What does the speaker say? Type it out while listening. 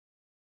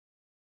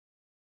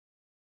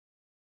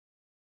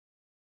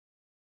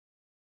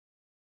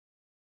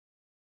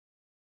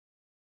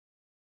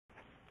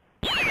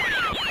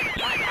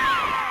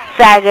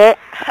faggot,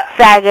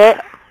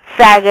 faggot,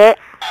 faggot,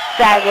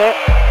 faggot.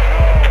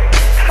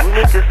 We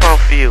made this song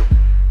for you.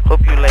 Hope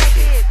you like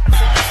it.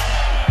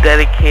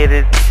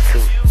 Dedicated to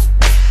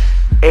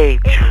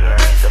Adriann,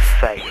 the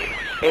faggot.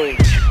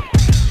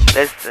 Adriann,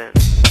 listen.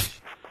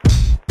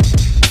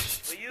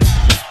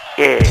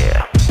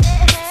 Yeah,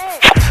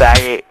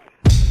 faggot.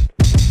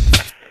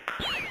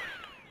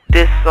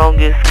 This song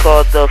is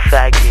called The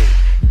Faggot.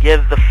 You're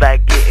the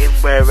faggot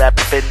and we're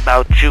rapping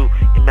about you.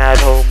 You mad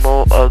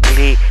homo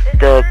ugly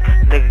thug.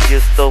 Nigga, you're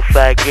so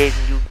faggot.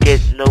 You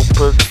get no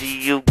pussy,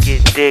 you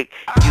get dick.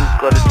 You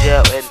go to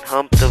jail and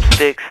hump them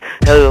sticks.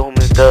 Hell,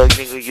 Homo Thug,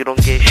 nigga, you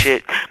don't get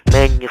shit.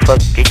 Man, you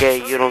fucking gay,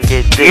 you don't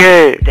get dick.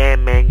 Yeah.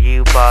 Damn, man,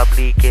 you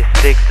probably get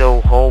sick.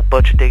 So whole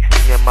bunch of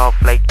dicks in your mouth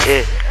like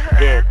it.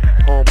 Then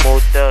Homo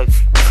Thug,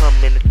 come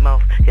in his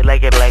mouth. He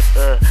like it like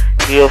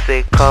He'll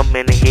say come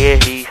in here,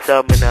 he's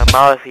some in the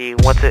mouth. He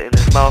wants it in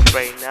his mouth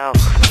right now.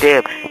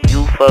 Damn,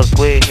 you fuck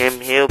with him,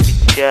 he'll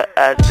beat your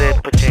ass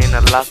and put you in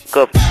a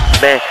lockup.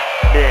 Man,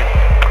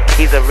 then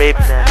he's a rape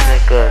ass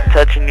nigga,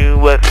 touching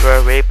you up for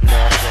a rape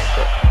ass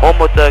nigga.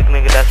 Homo Thug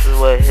nigga, that's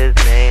what his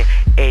name.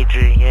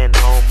 Adriann,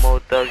 Homo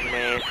Thug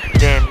man.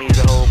 Damn, he's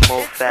a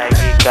homo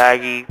faggot guy.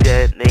 He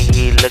dead nigga,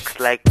 he looks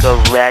like a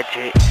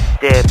ratchet.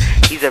 Damn,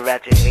 he's a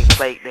ratchet and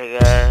plate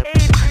nigga.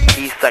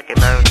 He's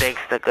sucking on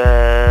dicks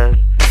nigga.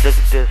 Look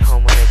at this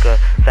homo nigga,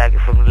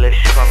 faggot from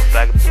delicious, call him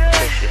faggot from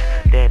delicious.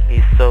 Damn,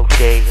 he's so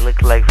gay, he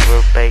looks like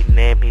verbatim.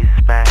 Damn, he's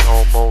my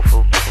homo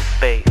from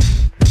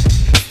space.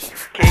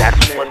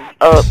 That's what's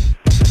up.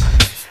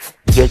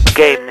 You're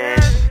gay,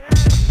 man.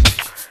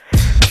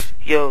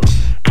 Yo,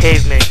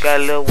 Caveman,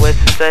 got a little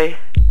words to say?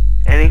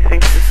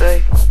 Anything to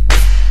say?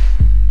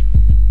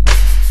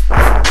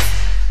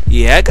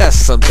 Yeah, I got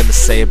something to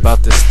say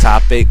about this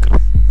topic.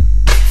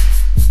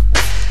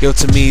 Yo,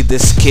 to me,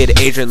 this kid,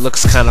 Adriann,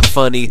 looks kinda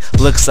funny.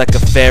 Looks like a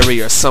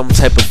fairy or some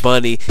type of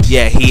bunny.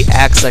 Yeah, he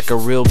acts like a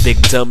real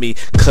big dummy.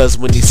 Cause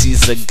when he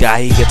sees a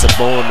guy, he gets a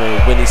boner.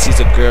 When he sees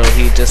a girl,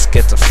 he just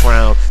gets a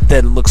frown.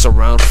 Then looks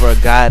around for a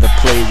guy to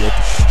play with.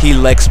 He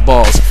likes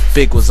balls,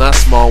 big ones, not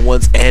small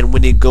ones. And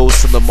when he goes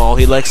to the mall,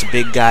 he likes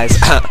big guys,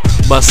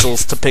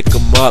 muscles to pick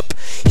him up.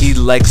 He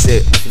likes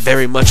it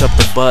very much up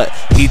the butt.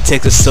 He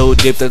takes it so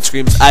deep and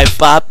screams, "I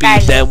poppy."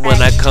 Then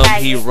when I come,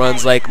 he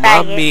runs like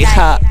mommy,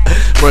 ha.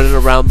 Running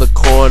around the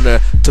corner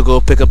to go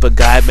pick up a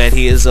guy, man,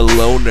 he is a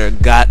loner.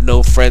 Got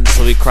no friends,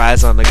 so he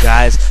cries on the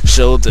guy's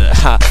shoulder.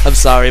 Ha, I'm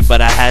sorry, but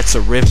I had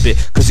to rip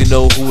it. Cause you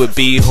know who would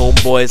be,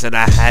 homeboys, and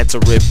I had to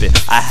rip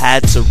it. I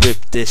had to rip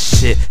this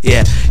shit.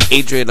 Yeah,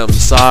 Adriann, I'm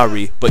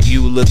sorry, but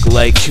you look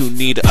like you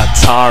need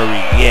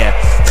Atari. Yeah,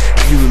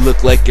 you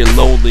look like you're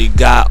lonely.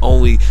 Got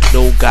only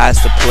no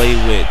guys to play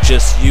with,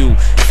 just you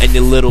and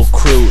your little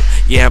crew.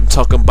 Yeah, I'm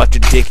talking about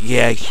your dick.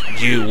 Yeah,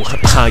 you.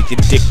 Your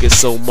dick is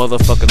so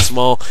motherfucking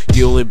small.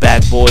 You only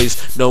bag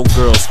boys, no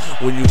girls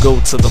when you go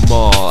to the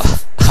mall.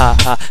 Ha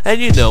ha.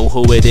 And you know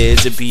who it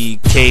is. It be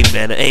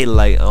Caveman.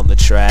 A-Lite on the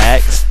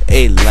track.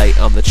 A-Lite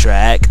on the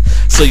track.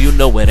 So you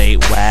know it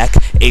ain't whack.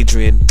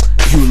 Adriann,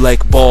 you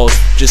like balls.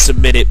 Just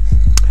admit it.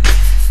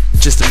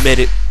 Just admit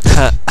it.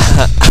 Ha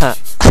ha ha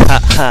ha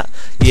ha.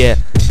 Yeah,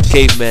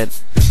 Caveman.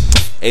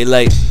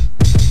 A-Lite.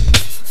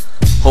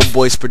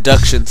 Homeboys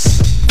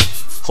Productions.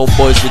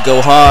 Homeboys, we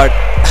go hard.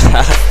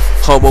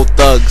 Homo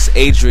Thugs.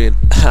 Adriann.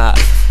 Ha.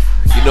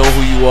 You know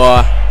who you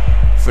are.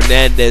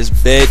 Fernandez,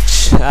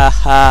 bitch.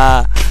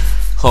 Haha.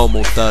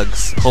 Homo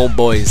Thugs.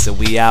 Homeboys, and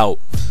we out.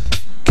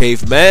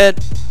 Caveman.